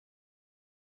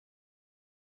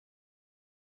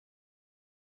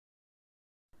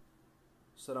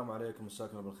السلام عليكم،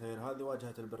 مساكم بالخير. هذه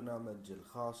واجهة البرنامج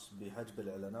الخاص بحجب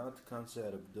الإعلانات. كان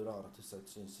سعره بدولار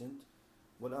 99 سنت،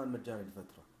 والآن مجاني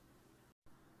لفترة.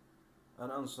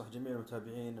 أنا أنصح جميع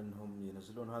المتابعين أنهم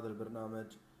ينزلون هذا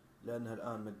البرنامج لأنه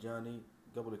الآن مجاني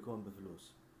قبل يكون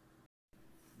بفلوس.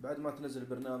 بعد ما تنزل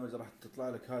البرنامج راح تطلع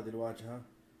لك هذه الواجهة،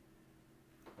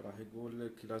 راح يقول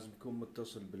لك لازم تكون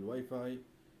متصل بالواي فاي.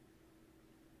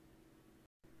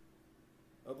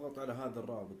 اضغط على هذا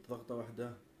الرابط ضغطة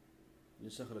واحدة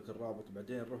ينسخ لك الرابط،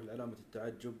 بعدين روح لعلامة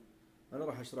التعجب. أنا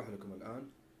راح أشرح لكم الآن.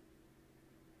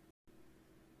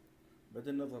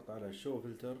 بعدين نضغط على شو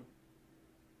فلتر،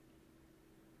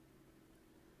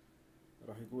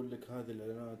 راح يقول لك هذه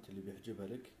الإعلانات اللي بيحجبها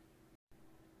لك.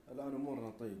 الآن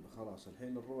أمورنا طيبة خلاص.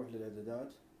 الحين نروح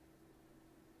للإعدادات،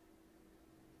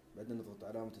 بعدين نضغط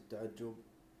علامة التعجب،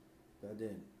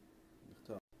 بعدين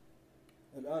نختار.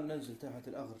 الآن ننزل تحت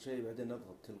الآخر شيء، بعدين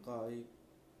نضغط تلقائي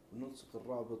ونلصق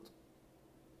الرابط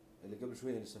اللي قبل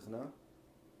شوية نسخناه.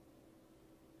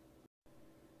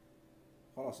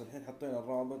 خلاص الحين حطينا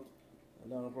الرابط.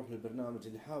 الآن نروح للبرنامج.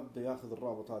 اللي حاب ياخذ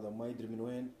الرابط هذا وما يدري من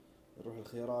وين، يروح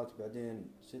الخيارات،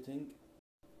 بعدين سيتنج،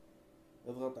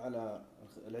 اضغط على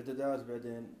الاعدادات،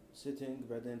 بعدين سيتنج،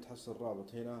 بعدين تحصل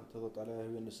الرابط هنا، تضغط عليه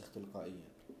وينسخ تلقائيا.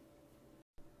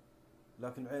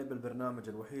 لكن عيب البرنامج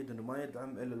الوحيد انه ما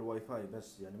يدعم الا الواي فاي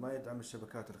بس، يعني ما يدعم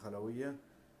الشبكات الخلوية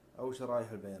او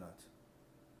شرايح البيانات.